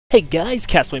Hey guys,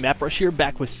 Castaway Mattbrush here,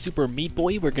 back with Super Meat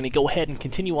Boy. We're going to go ahead and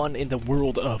continue on in the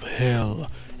world of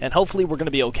hell. And hopefully we're going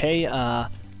to be okay.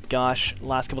 Gosh,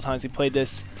 last couple times we played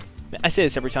this, I say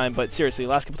this every time, but seriously,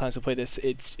 last couple times we played this,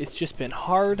 it's just been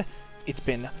hard. It's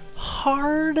been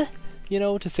hard, you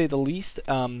know, to say the least.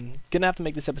 Gonna have to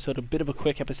make this episode a bit of a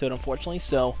quick episode, unfortunately,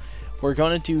 so we're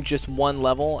going to do just one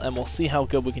level, and we'll see how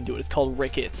good we can do it. It's called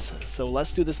Rickets. So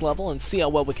let's do this level and see how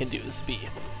well we can do. This will be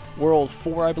World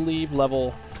 4, I believe,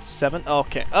 level 7.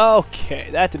 Okay,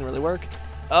 that didn't really work.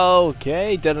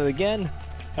 Okay, done it again.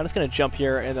 I'm just gonna jump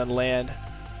here and then land.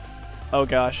 Oh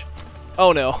gosh.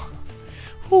 Oh no.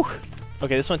 Whew.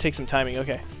 Okay, this one takes some timing.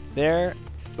 Okay, there.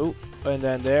 Ooh, and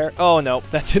then there. Oh no,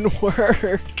 that didn't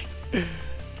work.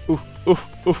 Ooh.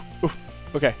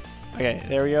 Okay,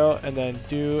 there we go. And then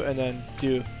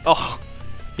do. Oh,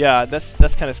 yeah, that's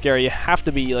kind of scary. You have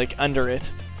to be like under it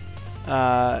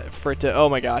for it to. Oh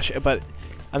my gosh, but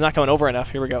I'm not going over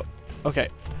enough. Here we go. Okay.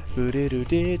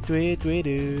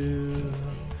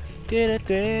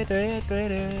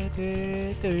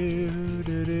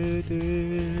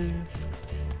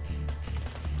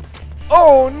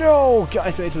 Oh no!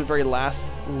 Guys, I made it to the very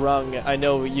last rung. I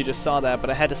know you just saw that, but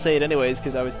I had to say it anyways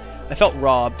because I felt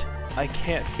robbed. I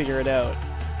can't figure it out.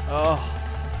 Oh.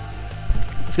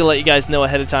 Just gonna let you guys know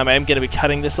ahead of time. I am gonna be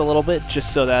cutting this a little bit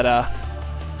just so that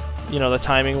you know, the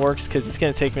timing works, because it's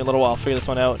going to take me a little while to figure this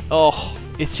one out. Oh,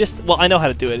 it's just, well, I know how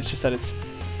to do it, it's just that it's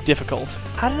difficult.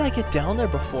 How did I get down there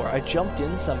before? I jumped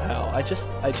in somehow. I just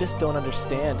don't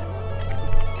understand.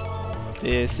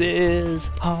 This is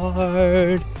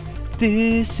hard.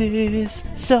 This is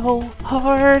so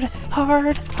hard.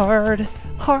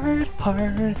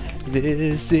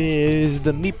 This is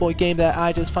the Meat Boy game that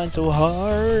I just find so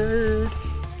hard.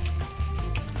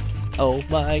 Oh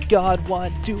my god,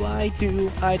 what do? I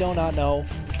do not know.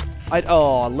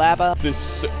 Oh, lava.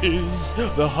 This is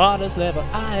the hardest level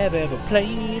I have ever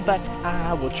played, but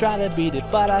I will try to beat it,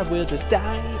 but I will just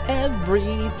die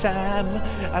every time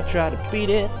I try to beat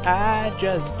it. I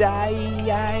just die.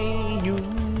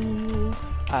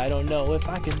 I don't know if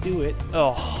I can do it.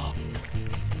 Oh.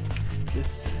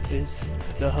 This is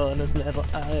the hardest level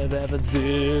I have ever.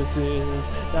 This is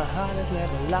the hardest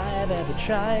level I have ever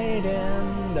tried,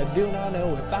 and I do not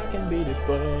know if I can beat it,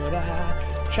 but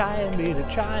I try and beat it,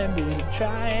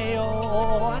 try.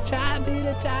 Oh, I try and beat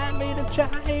it, try.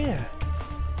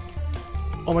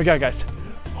 Oh my god, guys.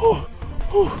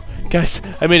 Guys,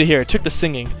 I made it here. It took the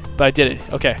singing, but I did it.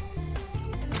 Okay.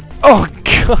 Oh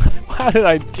god, how did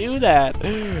I do that?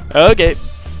 Okay,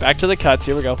 back to the cuts.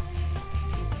 Here we go.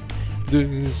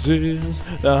 This is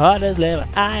the hardest level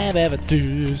I have ever.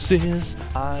 This is.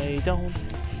 I don't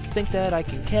think that I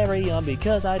can carry on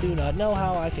because I do not know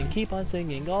how I can keep on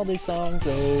singing all these songs.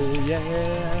 Oh yeah.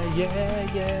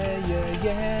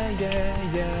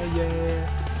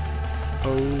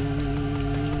 Oh.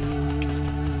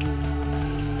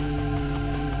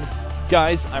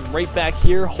 Guys, I'm right back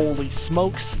here. Holy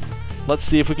smokes. Let's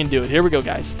see if we can do it. Here we go,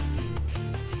 guys.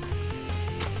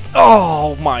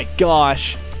 Oh my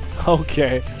gosh.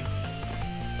 Okay.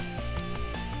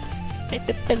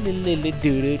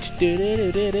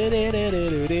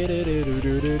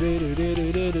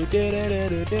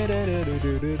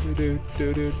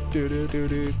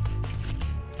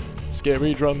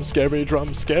 Scary drums, scary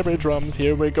drums, scary drums.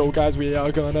 Here we go, guys. We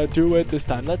are gonna do it this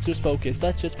time. Let's just focus.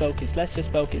 Let's just focus.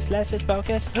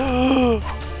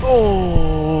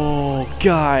 Oh,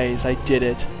 guys, I did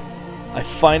it. I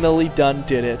finally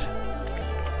did it.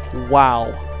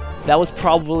 Wow. That was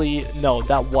probably, no,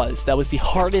 that was the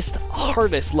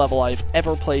hardest level I've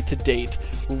ever played to date.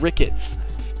 Rickets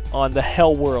on the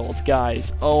Hell World,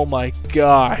 guys. Oh my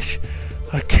gosh.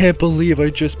 I can't believe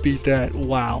I just beat that.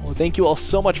 Wow. Thank you all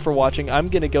so much for watching. I'm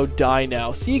gonna go die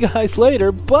now. See you guys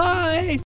later. Bye!